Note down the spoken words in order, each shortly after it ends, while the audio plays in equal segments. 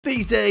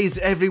These days,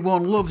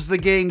 everyone loves the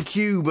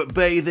GameCube,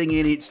 bathing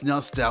in its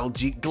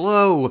nostalgic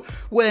glow.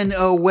 When,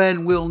 oh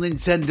when, will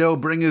Nintendo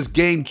bring us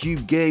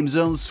GameCube games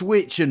on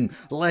Switch and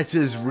let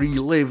us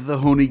relive the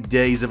honeyed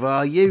days of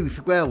our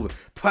youth? Well,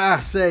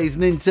 pass, says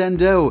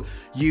Nintendo.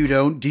 You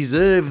don't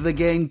deserve the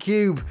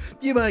GameCube.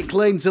 You might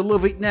claim to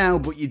love it now,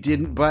 but you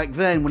didn't back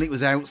then when it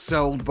was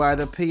outsold by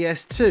the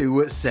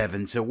PS2 at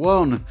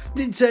 7-1.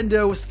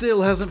 Nintendo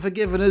still hasn't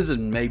forgiven us,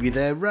 and maybe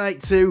they're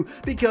right to,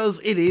 because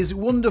it is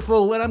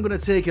wonderful, and I'm going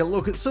to take a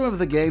look at some of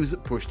the games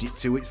that pushed it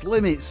to its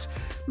limits.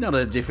 Not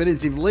a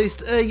definitive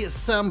list, a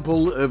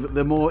sample of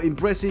the more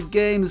impressive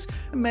games,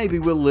 and maybe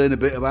we'll learn a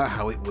bit about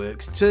how it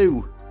works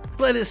too.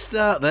 Let us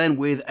start then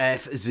with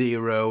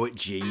F-Zero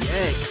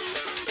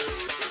GX.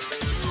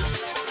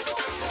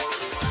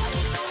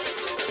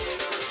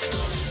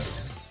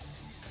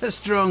 A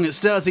strong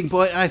starting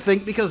point, I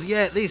think, because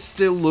yeah, this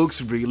still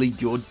looks really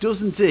good,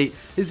 doesn't it?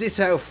 Is this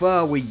how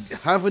far we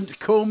haven't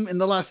come in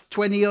the last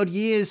 20 odd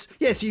years?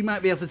 Yes, you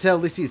might be able to tell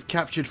this is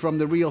captured from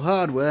the real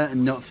hardware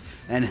and not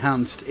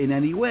enhanced in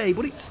any way,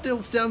 but it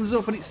still stands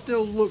up and it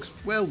still looks,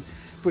 well,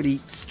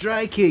 pretty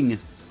striking.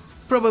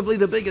 Probably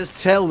the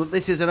biggest tell that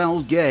this is an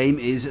old game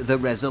is the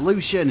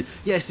resolution.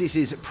 Yes, this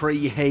is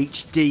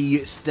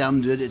pre-HD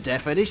standard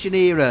definition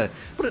era,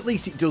 but at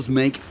least it does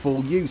make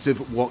full use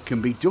of what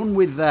can be done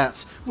with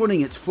that.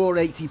 Running at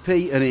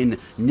 480p and in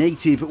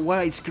native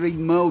widescreen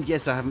mode,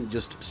 yes, I haven't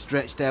just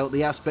stretched out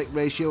the aspect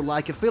ratio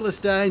like a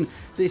Philistine,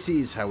 this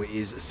is how it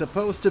is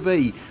supposed to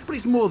be. But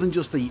it's more than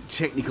just the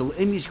technical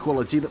image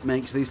quality that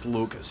makes this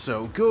look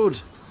so good.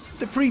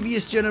 The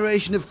previous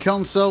generation of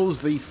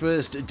consoles, the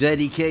first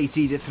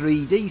dedicated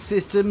 3D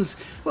systems,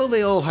 well,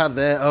 they all had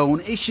their own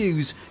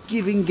issues,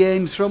 giving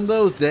games from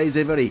those days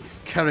a very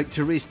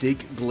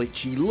characteristic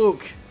glitchy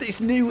look.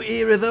 This new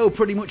era though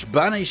pretty much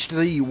banished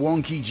the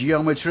wonky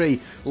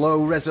geometry,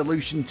 low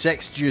resolution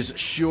textures,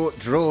 short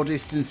draw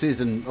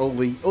distances and all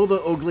the other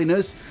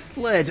ugliness,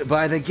 led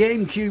by the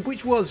GameCube,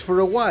 which was for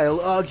a while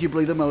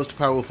arguably the most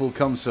powerful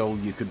console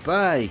you could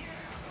buy.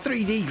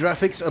 3D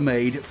graphics are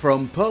made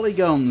from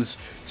polygons,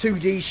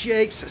 2D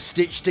shapes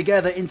stitched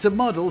together into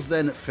models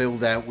then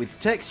filled out with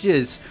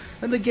textures,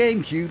 and the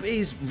GameCube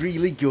is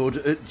really good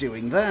at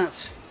doing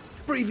that.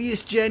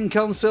 Previous gen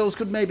consoles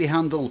could maybe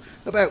handle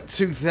about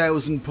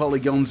 2,000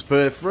 polygons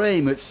per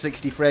frame at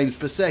 60 frames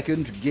per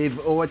second,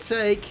 give or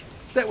take.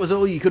 That was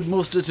all you could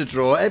muster to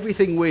draw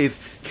everything with,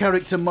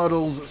 character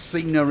models,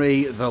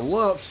 scenery, the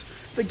lot.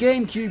 The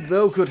GameCube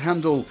though could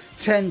handle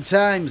 10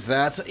 times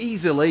that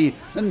easily,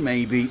 and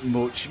maybe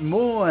much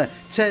more,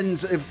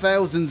 tens of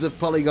thousands of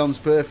polygons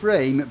per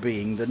frame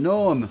being the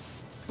norm.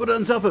 But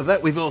on top of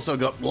that we've also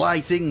got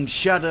lighting,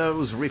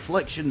 shadows,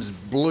 reflections,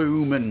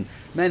 bloom and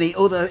many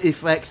other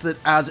effects that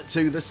add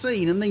to the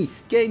scene, and the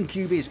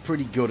GameCube is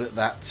pretty good at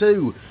that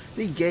too.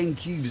 The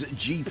GameCube's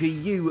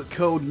GPU,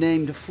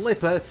 codenamed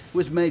Flipper,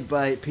 was made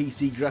by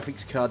PC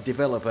graphics card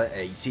developer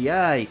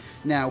ATI,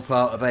 now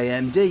part of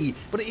AMD,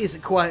 but it is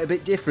quite a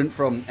bit different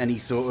from any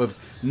sort of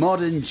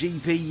modern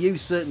GPU,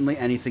 certainly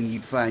anything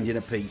you'd find in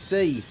a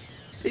PC.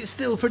 It's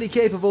still pretty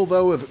capable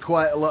though of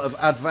quite a lot of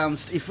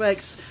advanced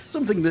effects,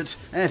 something that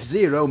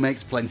F-Zero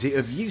makes plenty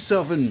of use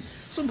of, and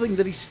something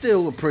that is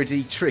still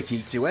pretty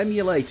tricky to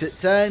emulate at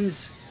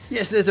times.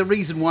 Yes, there's a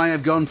reason why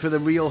I've gone for the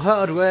real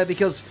hardware,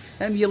 because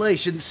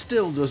emulation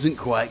still doesn't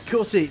quite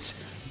cut it.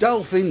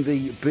 Dolphin,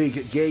 the big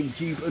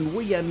GameCube and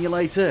Wii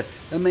emulator,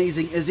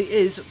 amazing as it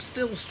is,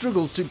 still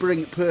struggles to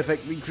bring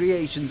perfect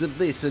recreations of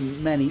this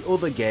and many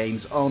other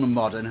games on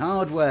modern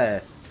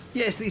hardware.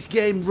 Yes, this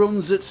game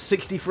runs at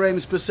 60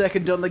 frames per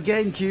second on the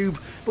GameCube,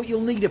 but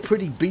you'll need a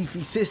pretty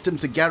beefy system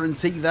to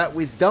guarantee that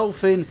with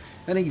Dolphin,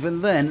 and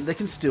even then there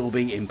can still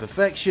be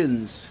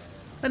imperfections.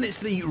 And it's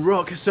the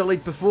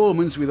rock-solid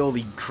performance with all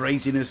the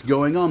craziness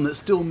going on that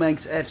still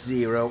makes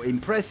F-Zero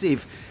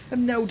impressive,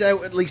 and no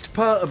doubt at least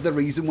part of the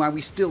reason why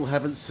we still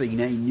haven't seen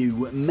a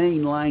new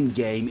mainline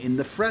game in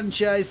the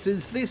franchise,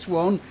 since this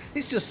one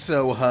is just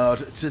so hard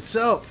to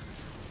top.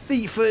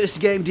 The first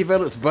game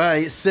developed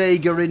by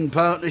Sega in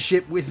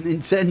partnership with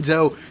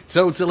Nintendo,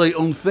 totally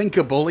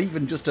unthinkable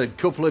even just a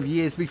couple of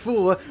years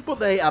before, but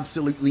they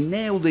absolutely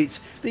nailed it.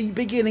 The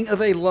beginning of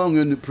a long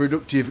and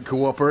productive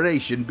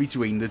cooperation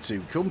between the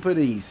two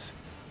companies.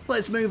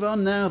 Let's move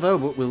on now though,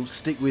 but we'll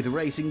stick with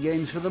racing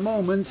games for the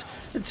moment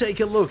and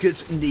take a look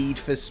at Need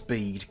for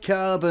Speed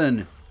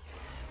Carbon.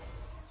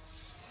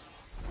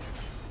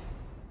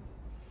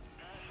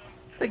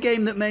 A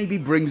game that maybe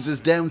brings us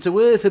down to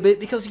earth a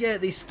bit, because yeah,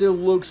 this still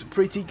looks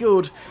pretty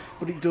good,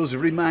 but it does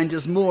remind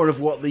us more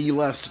of what the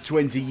last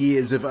 20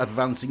 years of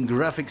advancing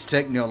graphics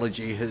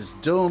technology has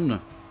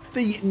done.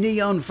 The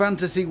neon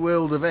fantasy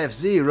world of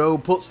F-Zero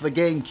puts the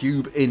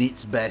GameCube in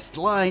its best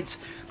light,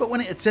 but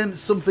when it attempts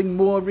something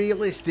more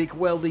realistic,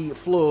 well, the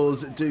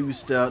flaws do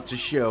start to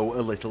show a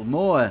little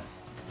more.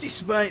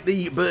 Despite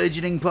the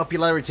burgeoning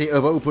popularity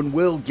of open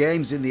world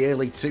games in the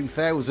early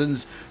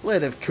 2000s,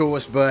 led of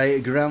course by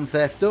Grand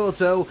Theft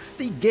Auto,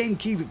 the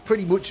GameCube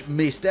pretty much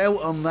missed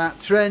out on that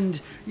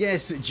trend.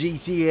 Yes,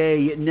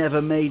 GTA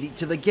never made it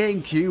to the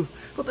GameCube,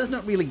 but there's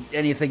not really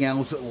anything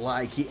else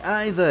like it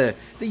either.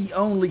 The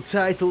only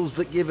titles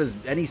that give us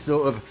any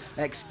sort of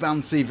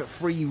expansive,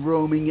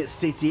 free-roaming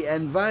city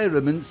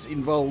environments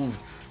involve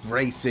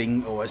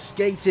racing or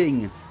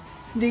skating.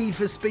 Need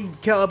for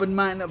Speed Carbon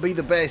might not be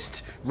the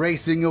best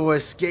racing or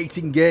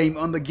skating game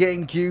on the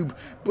GameCube,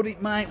 but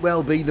it might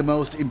well be the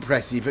most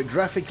impressive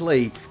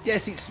graphically.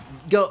 Yes, it's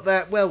got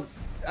that, well,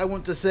 I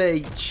want to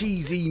say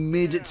cheesy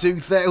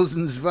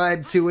mid-2000s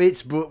vibe to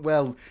it, but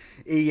well,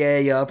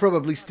 EA are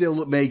probably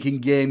still making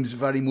games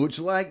very much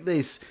like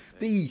this.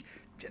 The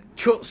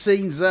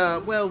cutscenes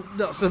are, well,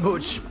 not so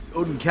much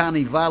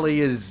Uncanny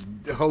Valley as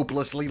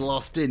hopelessly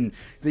lost in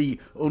the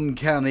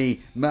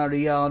uncanny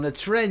Mariana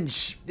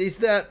Trench. Is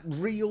that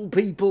real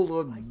people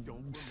or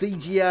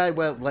CGI?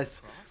 Well,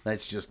 let's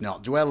just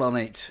not dwell on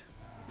it.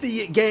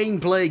 The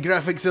gameplay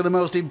graphics are the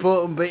most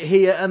important bit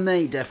here, and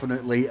they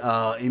definitely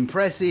are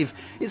impressive.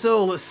 It's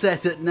all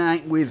set at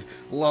night with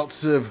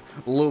lots of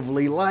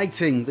lovely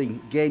lighting. The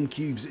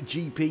GameCube's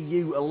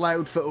GPU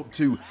allowed for up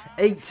to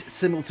 8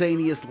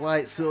 simultaneous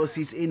light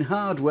sources in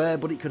hardware,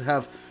 but it could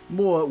have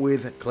more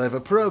with clever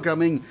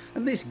programming,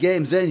 and this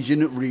game's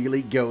engine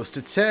really goes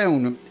to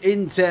town.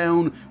 In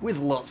town with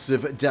lots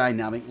of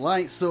dynamic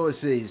light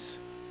sources.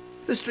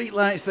 The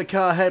streetlights, the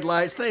car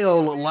headlights, they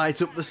all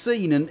light up the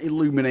scene and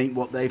illuminate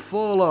what they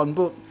fall on,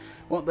 but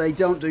what they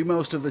don't do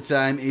most of the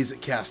time is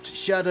cast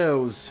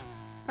shadows.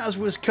 As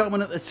was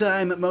common at the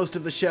time, most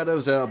of the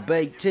shadows are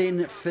baked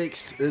in,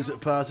 fixed as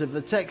part of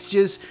the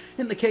textures.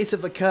 In the case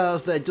of the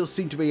cars, there does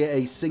seem to be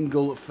a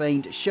single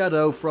faint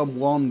shadow from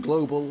one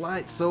global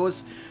light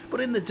source, but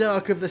in the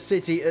dark of the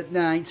city at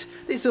night,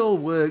 this all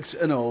works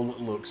and all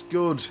looks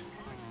good.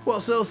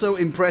 What's also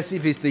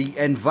impressive is the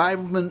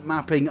environment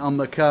mapping on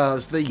the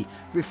cars, the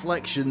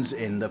reflections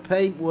in the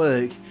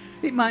paintwork.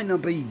 It might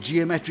not be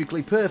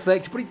geometrically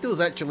perfect, but it does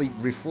actually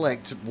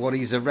reflect what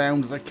is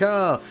around the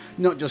car,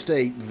 not just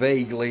a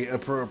vaguely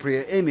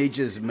appropriate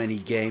image as many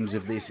games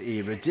of this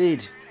era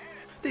did.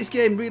 This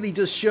game really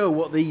does show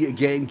what the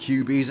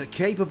GameCube is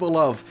capable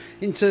of.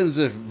 In terms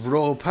of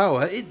raw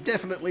power, it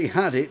definitely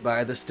had it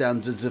by the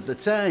standards of the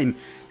time.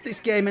 This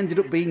game ended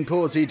up being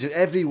ported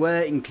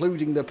everywhere,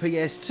 including the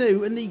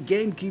PS2, and the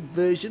GameCube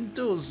version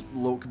does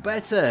look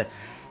better.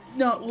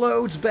 Not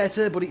loads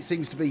better, but it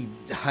seems to be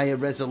higher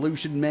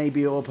resolution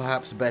maybe, or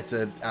perhaps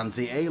better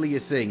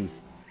anti-aliasing.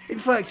 In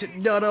fact,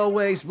 not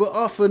always, but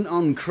often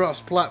on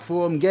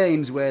cross-platform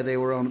games where they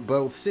were on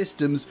both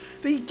systems,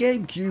 the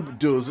GameCube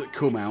does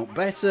come out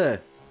better.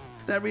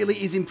 That really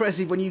is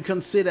impressive when you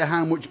consider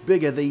how much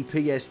bigger the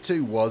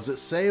PS2 was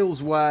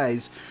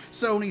sales-wise.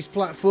 Sony's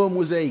platform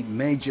was a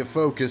major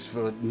focus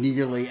for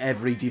nearly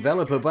every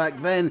developer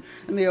back then,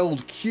 and the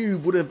old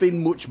Cube would have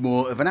been much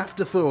more of an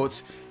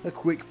afterthought, a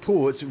quick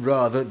port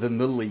rather than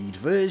the lead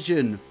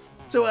version.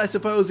 So I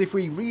suppose if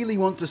we really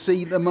want to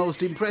see the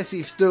most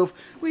impressive stuff,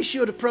 we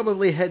should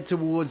probably head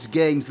towards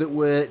games that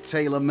were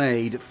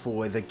tailor-made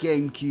for the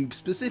GameCube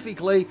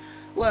specifically,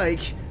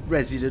 like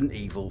Resident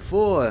Evil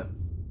 4.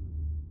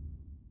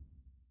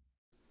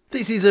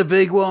 This is a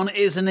big one,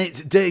 isn't it?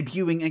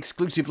 Debuting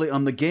exclusively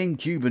on the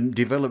GameCube and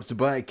developed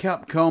by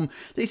Capcom,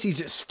 this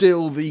is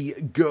still the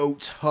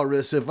GOAT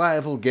horror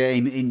survival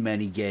game in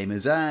many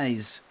gamers'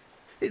 eyes.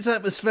 It's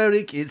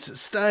atmospheric, it's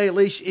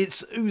stylish,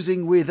 it's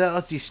oozing with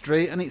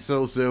artistry, and it's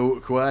also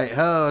quite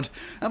hard.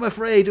 I'm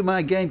afraid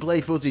my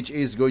gameplay footage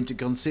is going to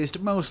consist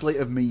mostly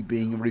of me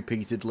being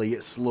repeatedly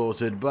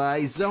slaughtered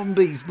by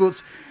zombies,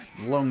 but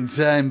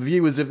long-time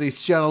viewers of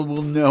this channel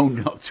will know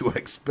not to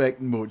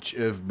expect much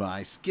of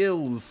my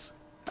skills.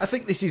 I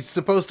think this is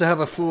supposed to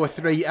have a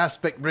 4:3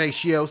 aspect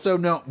ratio, so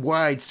not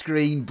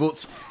widescreen,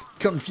 but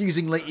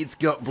confusingly it's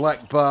got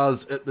black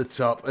bars at the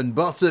top and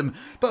bottom,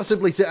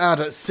 possibly to add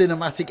a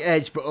cinematic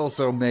edge, but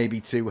also maybe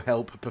to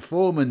help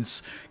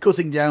performance.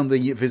 Cutting down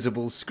the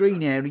visible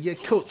screen area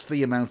cuts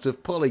the amount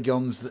of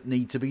polygons that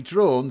need to be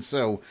drawn,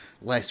 so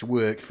less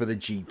work for the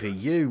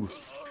GPU.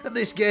 And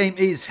this game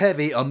is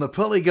heavy on the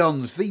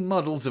polygons. The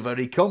models are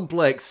very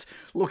complex.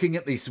 Looking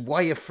at this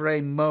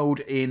wireframe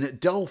mode in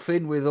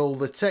Dolphin with all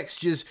the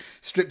textures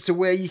stripped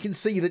away, you can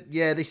see that,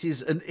 yeah, this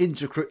is an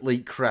intricately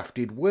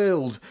crafted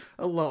world.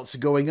 A lot's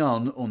going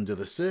on under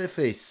the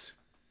surface.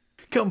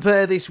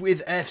 Compare this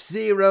with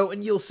F-Zero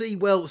and you'll see,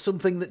 well,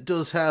 something that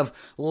does have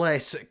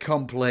less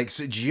complex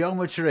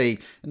geometry.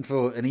 And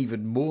for an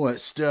even more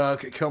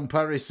stark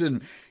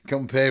comparison,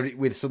 compare it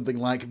with something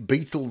like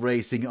Beetle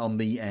Racing on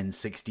the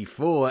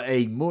N64,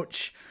 a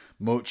much,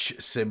 much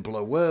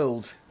simpler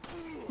world.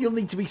 You'll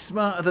need to be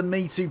smarter than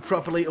me to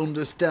properly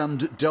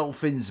understand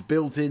Dolphin's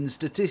built-in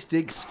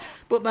statistics,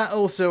 but that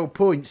also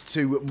points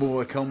to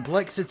more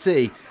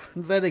complexity.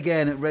 Then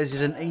again,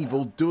 Resident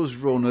Evil does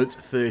run at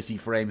 30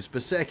 frames per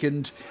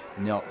second,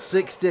 not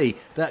 60.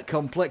 That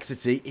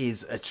complexity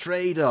is a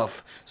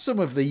trade-off. Some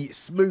of the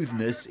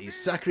smoothness is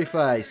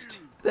sacrificed.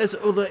 There's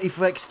other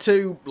effects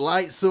too,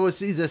 light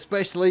sources,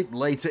 especially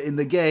later in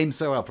the game,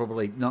 so I'll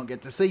probably not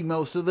get to see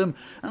most of them,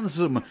 and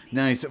some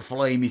nice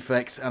flame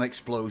effects and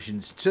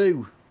explosions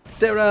too.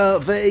 There are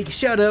vague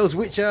shadows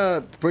which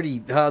are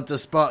pretty hard to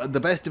spot at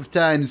the best of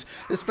times,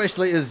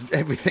 especially as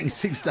everything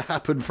seems to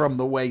happen from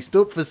the waist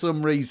up for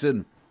some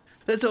reason.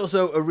 There's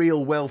also a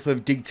real wealth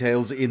of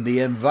details in the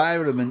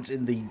environment,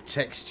 in the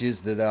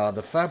textures that are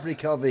the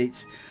fabric of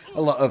it.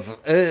 A lot of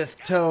earth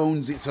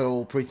tones, it's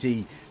all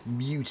pretty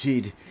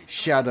muted,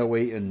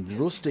 shadowy and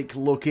rustic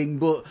looking,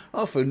 but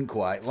often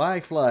quite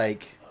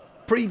lifelike.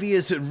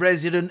 Previous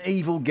Resident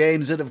Evil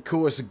games had of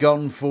course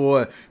gone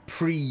for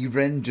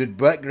pre-rendered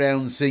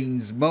background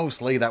scenes,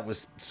 mostly that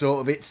was sort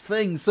of its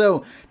thing,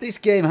 so this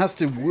game has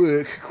to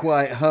work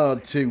quite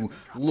hard to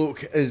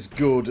look as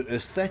good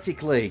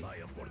aesthetically.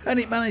 And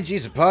it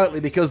manages partly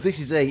because this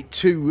is a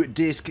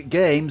 2-disc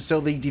game, so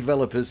the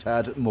developers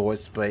had more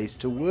space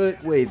to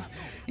work with,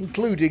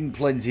 including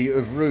plenty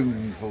of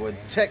room for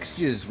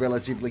textures,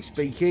 relatively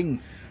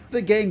speaking.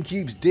 The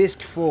GameCube's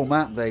disc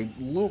format, they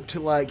looked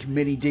like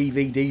mini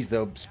DVDs,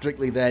 though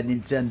strictly they're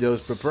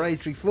Nintendo's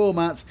proprietary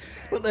formats,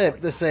 but they're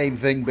the same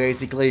thing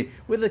basically,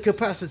 with a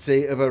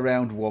capacity of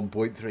around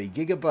 1.3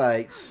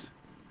 gigabytes.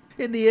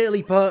 In the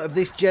early part of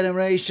this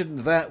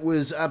generation that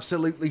was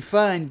absolutely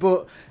fine,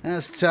 but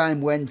as time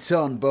went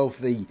on, both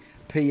the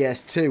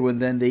PS2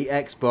 and then the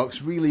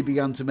Xbox really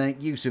began to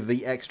make use of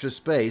the extra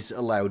space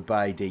allowed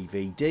by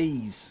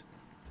DVDs.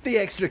 The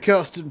extra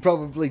cost and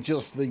probably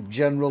just the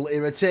general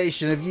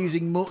irritation of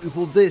using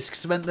multiple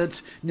discs meant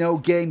that no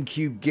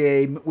GameCube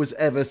game was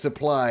ever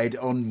supplied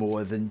on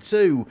more than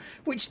 2,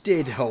 which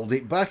did hold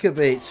it back a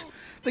bit.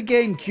 The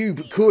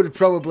GameCube could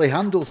probably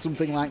handle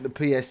something like the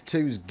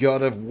PS2's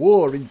God of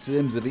War in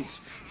terms of its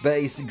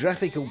base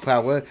graphical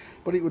power,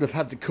 but it would have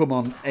had to come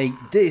on 8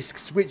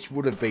 discs, which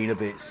would have been a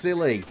bit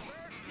silly.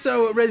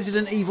 So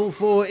Resident Evil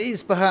 4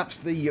 is perhaps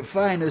the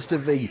finest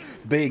of the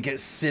big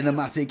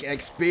cinematic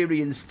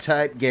experience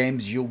type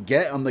games you'll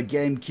get on the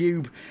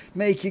GameCube,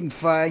 making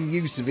fine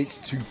use of its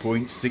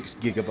 2.6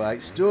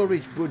 gigabyte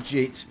storage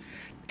budget.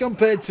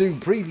 Compared to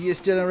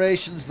previous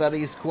generations, that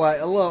is quite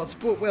a lot,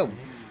 but well,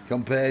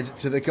 compared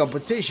to the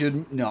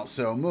competition, not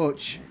so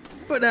much.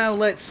 But now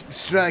let's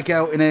strike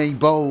out in a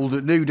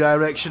bold new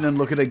direction and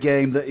look at a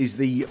game that is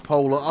the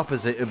polar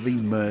opposite of the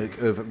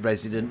murk of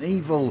Resident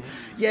Evil.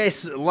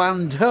 Yes,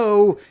 land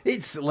ho,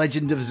 it's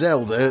Legend of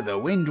Zelda: The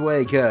Wind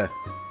Waker.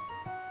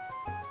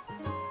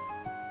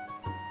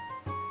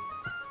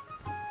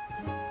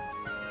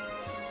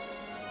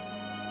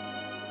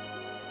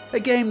 A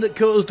game that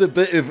caused a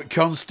bit of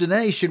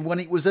consternation when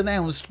it was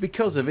announced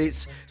because of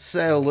its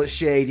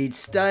cel-shaded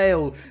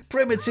style.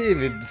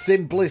 Primitive,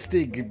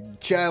 simplistic,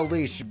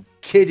 childish,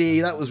 kiddie,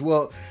 that was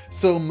what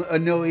some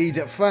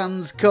annoyed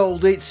fans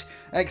called it.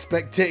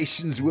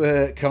 Expectations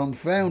were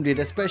confounded,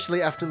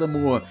 especially after the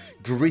more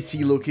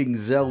gritty looking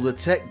Zelda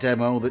tech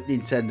demo that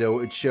Nintendo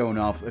had shown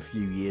off a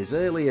few years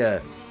earlier.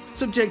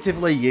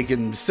 Subjectively, you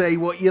can say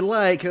what you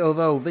like,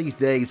 although these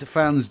days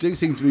fans do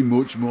seem to be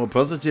much more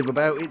positive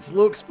about its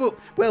looks, but,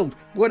 well,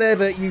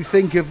 whatever you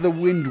think of the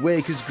Wind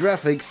Waker's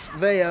graphics,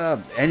 they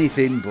are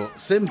anything but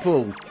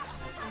simple.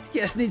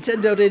 Yes,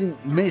 Nintendo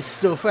didn't miss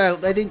stuff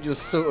out, they didn't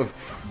just sort of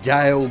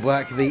dial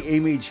back the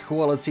image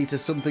quality to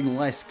something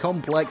less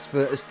complex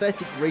for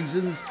aesthetic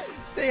reasons.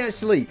 They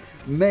actually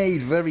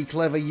made very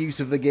clever use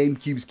of the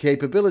GameCube's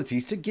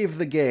capabilities to give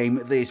the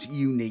game this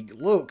unique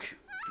look.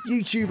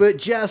 YouTuber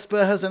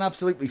Jasper has an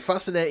absolutely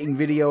fascinating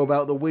video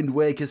about the Wind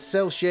Waker's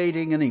cel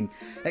shading, and he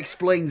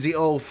explains it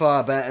all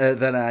far better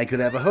than I could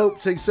ever hope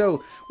to,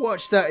 so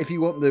watch that if you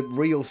want the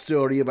real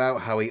story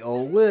about how it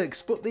all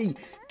works. But the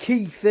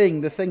key thing,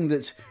 the thing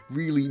that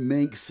really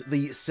makes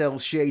the cel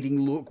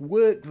shading look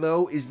work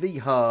though, is the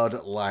hard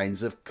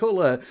lines of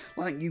colour,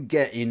 like you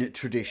get in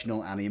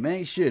traditional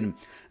animation,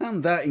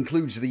 and that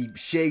includes the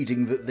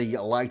shading that the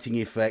lighting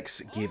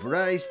effects give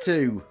rise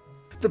to.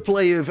 The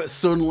play of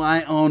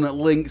sunlight on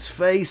Link's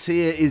face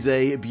here is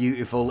a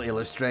beautiful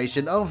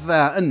illustration of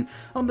that, and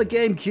on the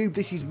GameCube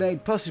this is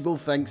made possible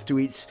thanks to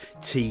its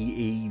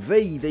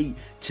TEV, the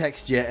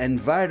Texture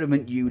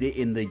Environment Unit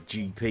in the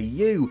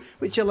GPU,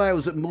 which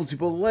allows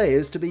multiple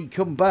layers to be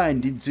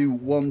combined into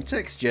one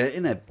texture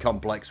in a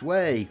complex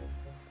way.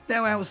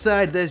 Now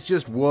outside there's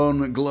just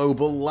one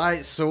global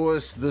light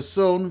source, the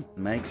sun,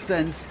 makes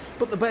sense,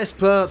 but the best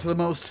part, the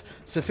most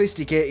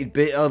sophisticated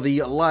bit, are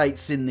the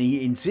lights in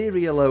the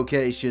interior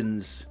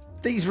locations.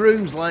 These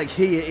rooms, like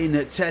here in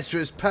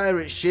Tetra's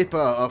pirate ship,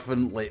 are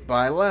often lit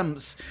by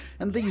lamps,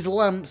 and these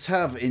lamps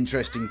have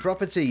interesting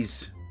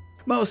properties.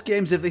 Most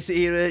games of this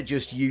era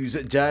just use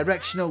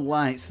directional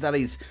lights, that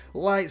is,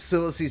 light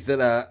sources that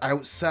are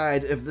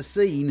outside of the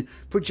scene,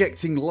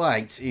 projecting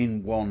light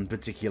in one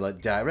particular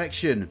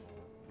direction.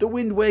 The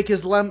Wind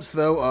Waker's lamps,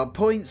 though, are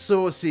point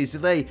sources.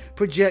 They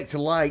project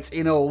light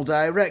in all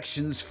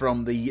directions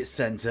from the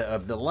centre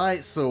of the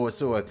light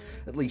source, or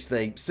at least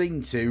they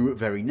seem to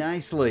very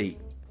nicely.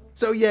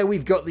 So yeah,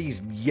 we've got these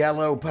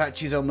yellow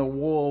patches on the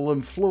wall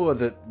and floor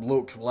that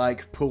look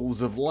like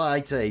pools of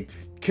light, a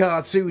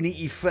cartoony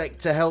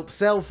effect to help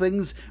sell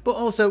things, but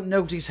also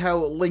notice how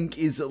Link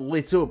is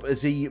lit up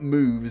as he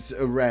moves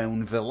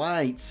around the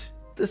light.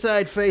 The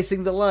side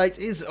facing the light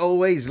is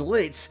always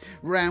lit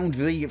round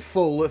the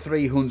full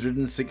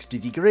 360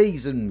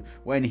 degrees, and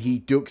when he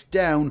ducks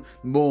down,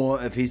 more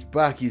of his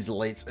back is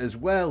lit as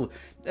well.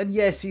 And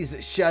yes, his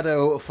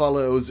shadow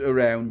follows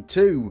around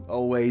too,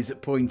 always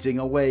pointing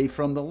away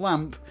from the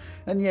lamp.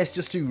 And yes,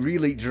 just to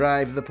really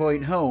drive the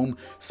point home,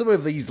 some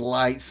of these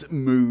lights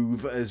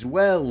move as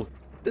well.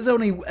 There's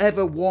only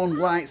ever one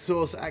light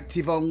source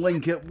active on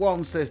Link at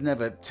once, there's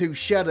never two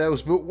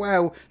shadows, but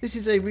wow, this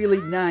is a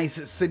really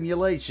nice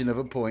simulation of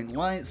a point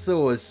light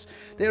source.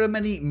 There are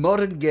many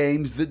modern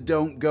games that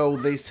don't go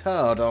this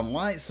hard on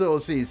light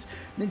sources.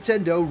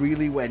 Nintendo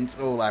really went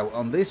all out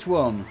on this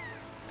one.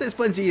 There's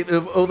plenty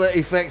of other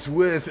effects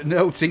worth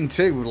noting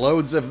too,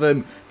 loads of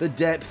them. The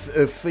depth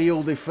of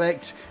field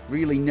effect,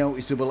 really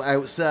noticeable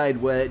outside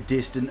where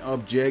distant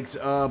objects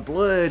are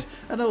blurred,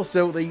 and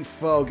also the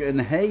fog and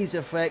haze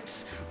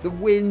effects, the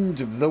wind,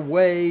 the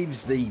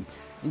waves, the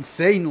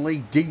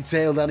insanely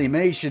detailed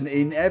animation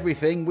in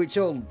everything, which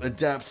all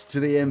adapt to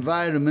the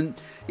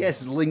environment.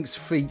 Yes, Link's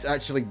feet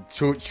actually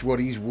touch what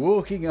he's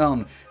walking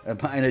on, a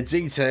minor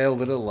detail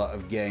that a lot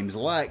of games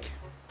lack.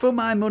 For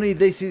my money,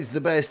 this is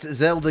the best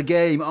Zelda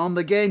game on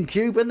the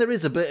GameCube, and there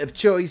is a bit of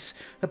choice.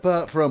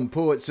 Apart from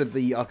ports of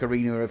the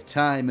Ocarina of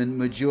Time and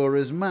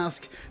Majora's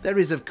Mask, there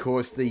is of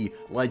course the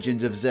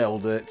Legend of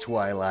Zelda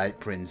Twilight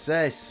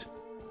Princess.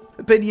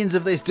 Opinions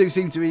of this do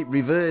seem to be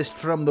reversed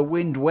from the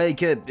Wind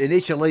Waker.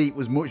 Initially it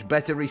was much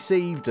better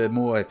received, a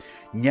more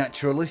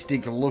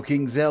naturalistic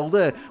looking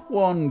Zelda,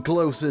 one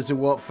closer to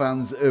what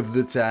fans of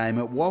the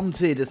time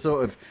wanted, a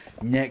sort of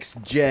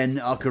next gen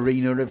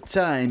Ocarina of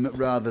Time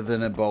rather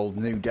than a bold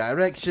new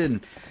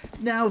direction.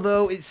 Now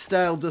though, its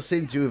style does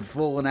seem to have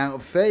fallen out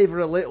of favour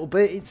a little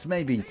bit. It's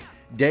maybe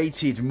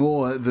dated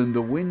more than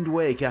the Wind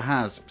Waker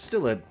has.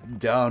 Still a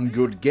darn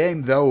good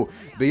game though,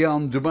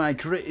 beyond my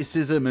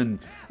criticism, and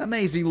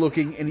amazing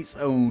looking in its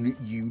own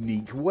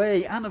unique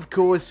way, and of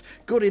course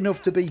good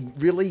enough to be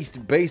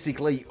released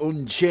basically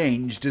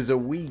unchanged as a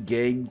Wii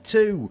game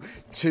too.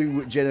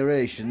 2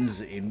 generations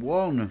in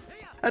one.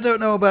 I don't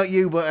know about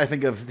you, but I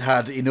think I've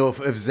had enough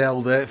of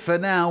Zelda for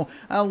now.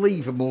 I'll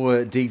leave a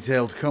more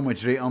detailed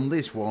commentary on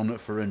this one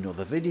for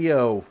another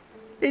video.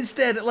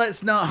 Instead,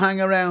 let's not hang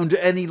around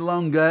any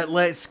longer,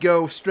 let's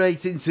go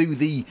straight into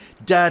the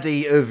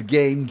daddy of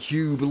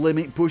GameCube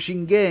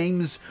limit-pushing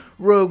games,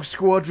 Rogue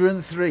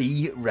Squadron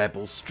 3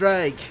 Rebel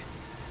Strike.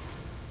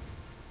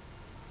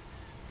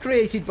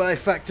 Created by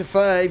Factor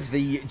 5,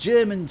 the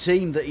German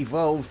team that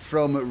evolved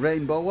from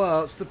Rainbow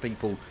Arts, the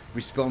people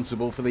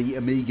responsible for the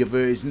Amiga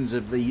versions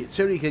of the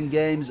Turrican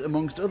games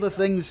amongst other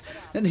things,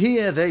 and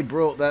here they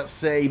brought that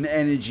same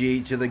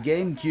energy to the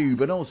GameCube,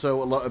 and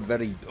also a lot of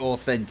very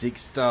authentic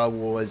Star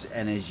Wars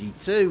energy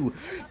too.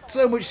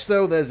 So much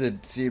so there's a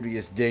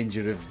serious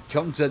danger of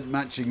content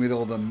matching with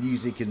all the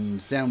music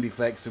and sound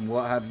effects and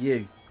what have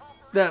you.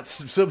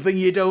 That's something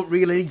you don't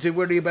really need to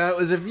worry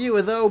about as a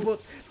viewer though, but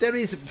there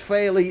is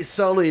fairly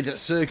solid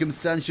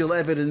circumstantial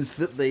evidence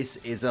that this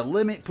is a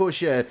limit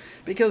pusher,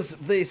 because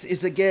this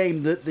is a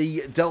game that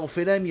the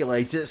Dolphin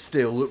emulator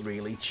still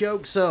really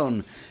chokes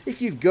on.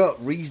 If you've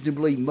got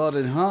reasonably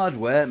modern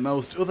hardware,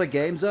 most other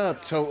games are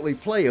totally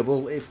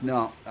playable, if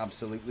not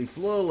absolutely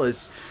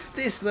flawless.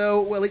 This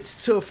though, well,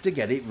 it's tough to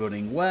get it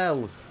running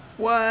well.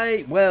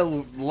 Why?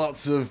 Well,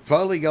 lots of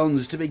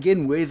polygons to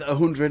begin with.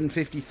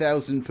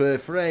 150,000 per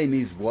frame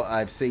is what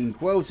I've seen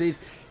quoted,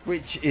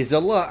 which is a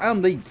lot,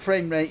 and the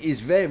frame rate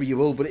is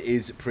variable, but it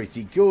is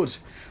pretty good.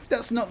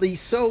 That's not the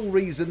sole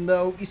reason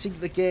though. You see,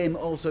 the game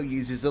also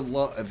uses a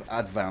lot of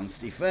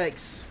advanced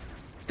effects.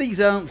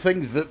 These aren't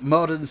things that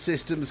modern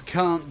systems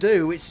can't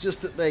do, it's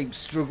just that they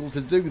struggle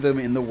to do them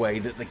in the way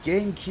that the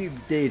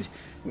GameCube did,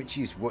 which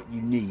is what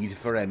you need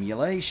for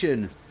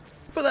emulation.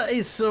 But that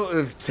is sort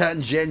of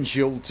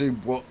tangential to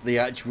what the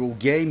actual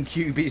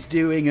GameCube is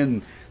doing,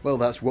 and well,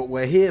 that's what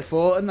we're here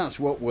for, and that's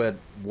what we're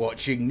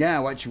watching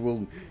now,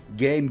 actual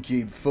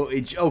GameCube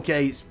footage.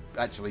 Okay, it's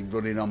actually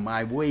running on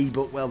my Wii,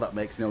 but well, that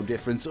makes no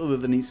difference other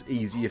than it's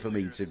easier for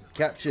me to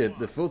capture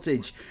the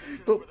footage.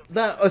 But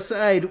that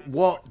aside,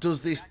 what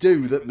does this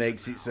do that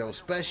makes it so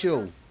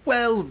special?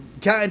 Well,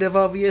 kind of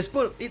obvious,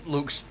 but it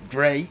looks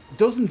great,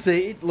 doesn't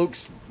it? It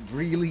looks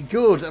really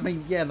good. I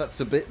mean, yeah,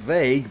 that's a bit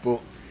vague, but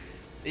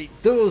it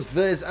does.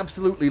 There's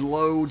absolutely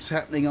loads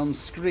happening on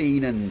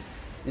screen, and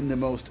in the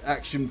most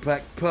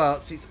action-packed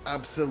parts it's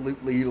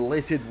absolutely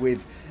littered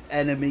with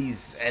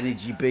enemies,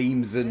 energy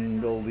beams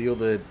and all the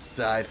other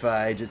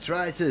sci-fi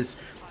detritus.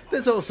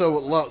 There's also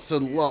lots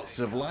and lots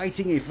of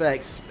lighting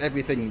effects.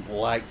 Everything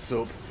lights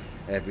up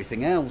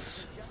everything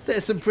else.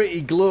 There's some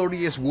pretty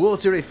glorious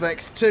water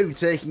effects too,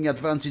 taking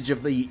advantage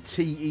of the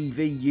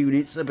TEV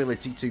unit's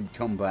ability to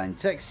combine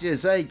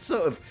textures, a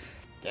sort of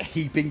a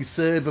heaping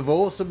serve of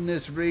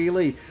awesomeness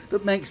really,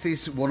 that makes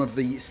this one of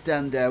the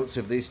standouts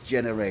of this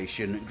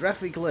generation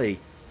graphically.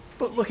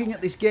 But looking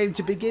at this game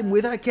to begin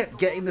with, I kept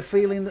getting the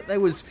feeling that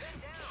there was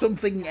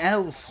something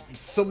else,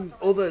 some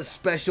other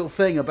special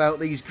thing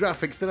about these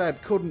graphics that I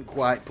couldn't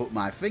quite put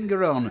my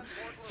finger on.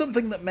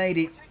 Something that made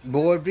it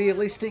more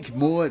realistic,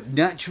 more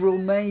natural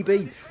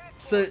maybe.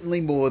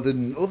 certainly more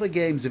than other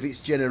games of its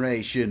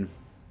generation.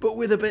 But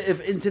with a bit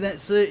of internet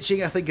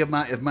searching, I think I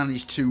might have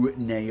managed to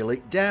nail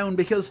it down,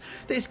 because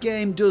this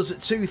game does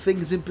two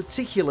things in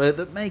particular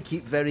that make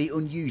it very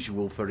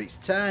unusual for its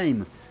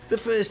time. The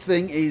first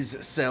thing is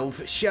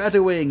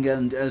self-shadowing,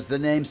 and as the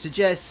name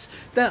suggests,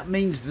 that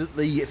means that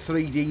the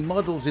 3D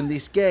models in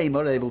this game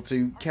are able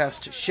to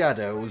cast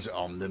shadows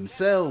on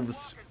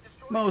themselves.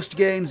 Most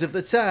games of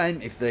the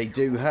time, if they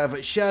do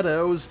have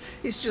shadows,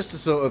 it's just a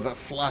sort of a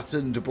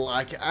flattened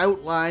black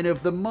outline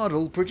of the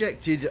model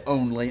projected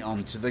only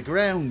onto the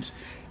ground.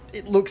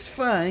 It looks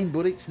fine,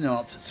 but it's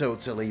not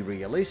totally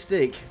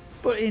realistic.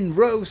 But in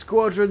Rogue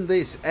Squadron,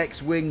 this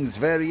X-Wing's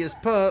various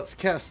parts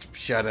cast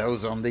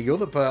shadows on the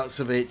other parts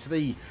of it.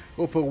 The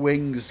upper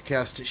wings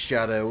cast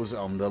shadows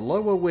on the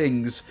lower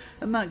wings,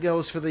 and that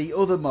goes for the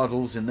other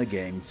models in the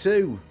game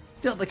too.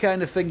 Not the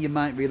kind of thing you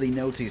might really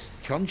notice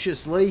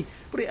consciously,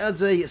 but it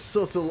adds a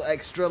subtle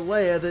extra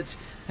layer that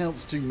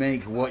helps to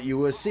make what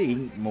you are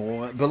seeing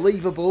more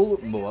believable,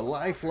 more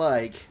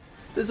lifelike.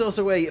 There's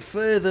also a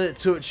further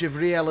touch of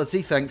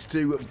reality thanks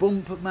to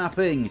bump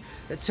mapping,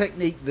 a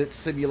technique that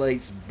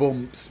simulates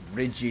bumps,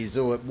 ridges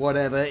or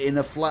whatever in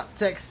a flat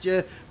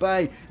texture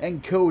by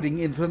encoding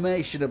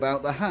information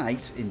about the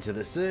height into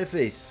the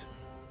surface.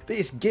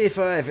 This GIF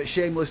I've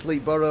shamelessly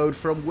borrowed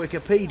from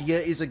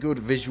Wikipedia is a good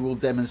visual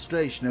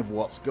demonstration of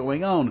what's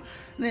going on,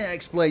 and it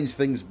explains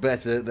things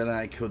better than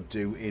I could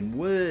do in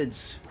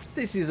words.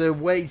 This is a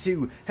way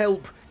to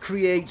help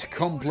create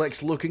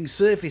complex looking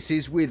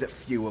surfaces with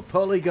fewer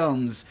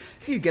polygons.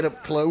 If you get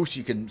up close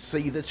you can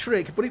see the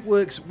trick, but it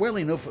works well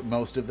enough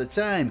most of the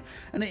time,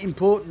 and it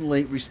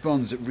importantly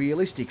responds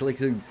realistically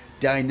to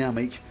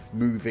dynamic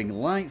moving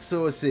light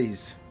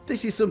sources.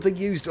 This is something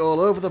used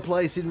all over the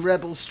place in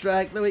Rebel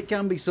Strike, though it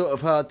can be sort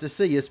of hard to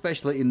see,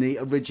 especially in the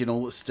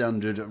original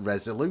standard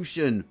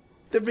resolution.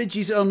 The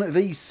ridges on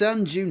these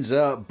sand dunes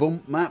are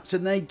bump mapped,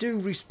 and they do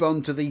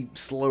respond to the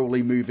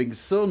slowly moving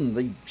sun.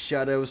 The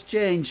shadows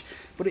change,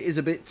 but it is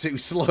a bit too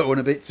slow and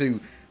a bit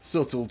too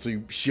subtle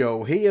to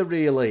show here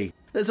really.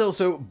 There's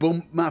also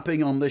bump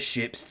mapping on the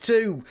ships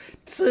too.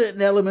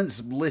 Certain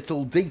elements,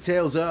 little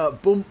details are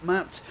bump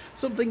mapped,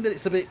 something that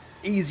it's a bit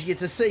easier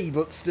to see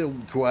but still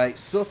quite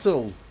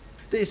subtle.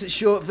 This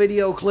short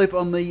video clip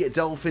on the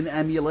Dolphin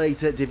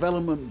Emulator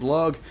development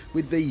blog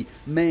with the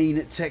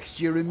main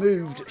texture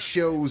removed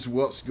shows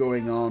what's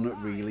going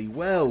on really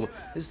well.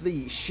 As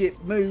the ship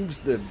moves,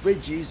 the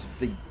ridges,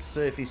 the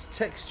surface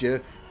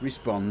texture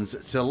responds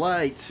to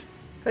light.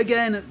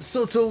 Again,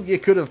 subtle, you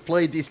could have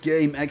played this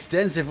game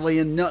extensively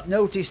and not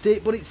noticed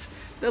it, but it's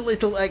a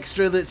little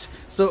extra that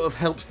sort of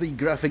helps the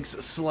graphics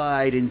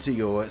slide into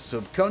your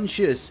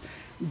subconscious.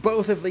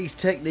 Both of these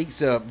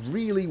techniques are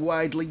really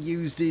widely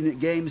used in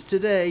games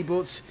today,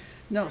 but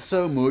not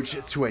so much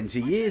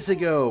 20 years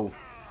ago.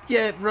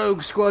 Yeah,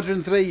 Rogue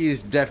Squadron 3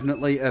 is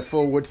definitely a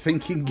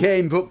forward-thinking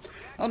game, but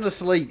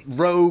honestly,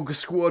 Rogue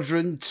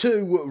Squadron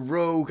 2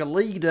 Rogue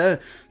Leader,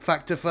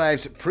 Factor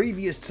 5's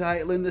previous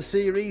title in the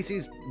series,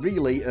 is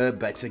really a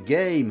better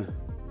game.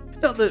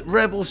 Not that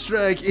Rebel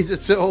Strike is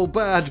at all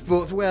bad,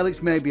 but well,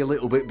 it's maybe a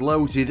little bit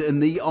bloated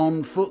and the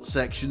on-foot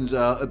sections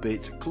are a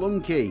bit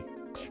clunky.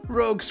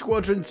 Rogue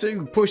Squadron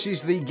 2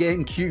 pushes the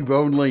GameCube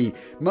only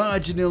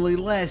marginally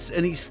less,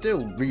 and is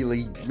still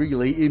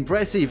really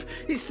impressive.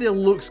 It still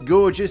looks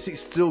gorgeous,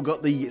 it's still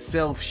got the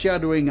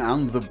self-shadowing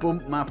and the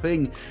bump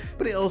mapping,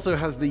 but it also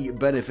has the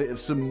benefit of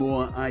some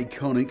more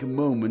iconic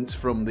moments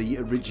from the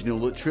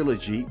original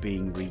trilogy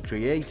being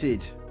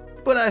recreated.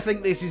 But I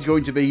think this is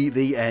going to be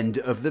the end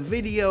of the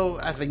video.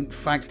 I think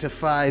Factor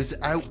 5's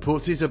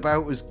output is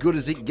about as good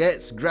as it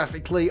gets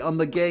graphically on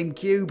the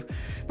GameCube,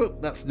 but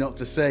that's not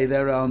to say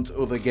there aren't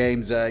other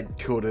games I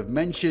could have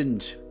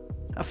mentioned.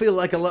 I feel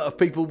like a lot of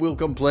people will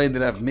complain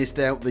that I've missed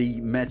out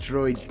the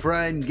Metroid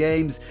Prime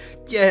games.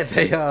 Yeah,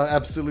 they are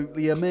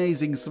absolutely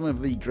amazing, some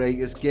of the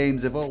greatest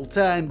games of all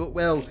time, but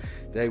well,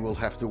 they will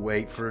have to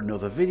wait for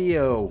another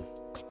video.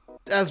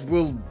 As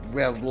will,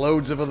 well,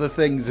 loads of other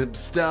things.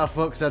 Star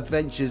Fox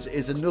Adventures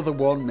is another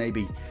one,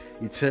 maybe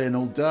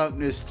Eternal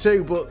Darkness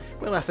too, but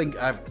well, I think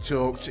I've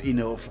talked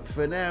enough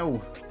for now.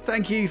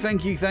 Thank you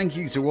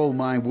to all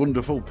my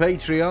wonderful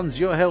Patreons.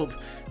 Your help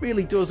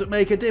really does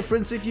make a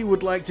difference. If you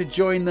would like to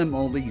join them,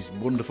 all these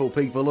wonderful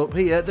people up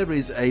here, there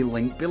is a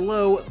link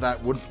below.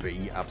 That would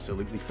be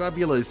absolutely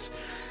fabulous.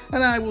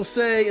 And I will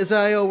say, as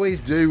I always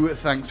do,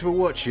 thanks for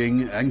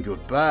watching and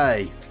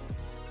goodbye.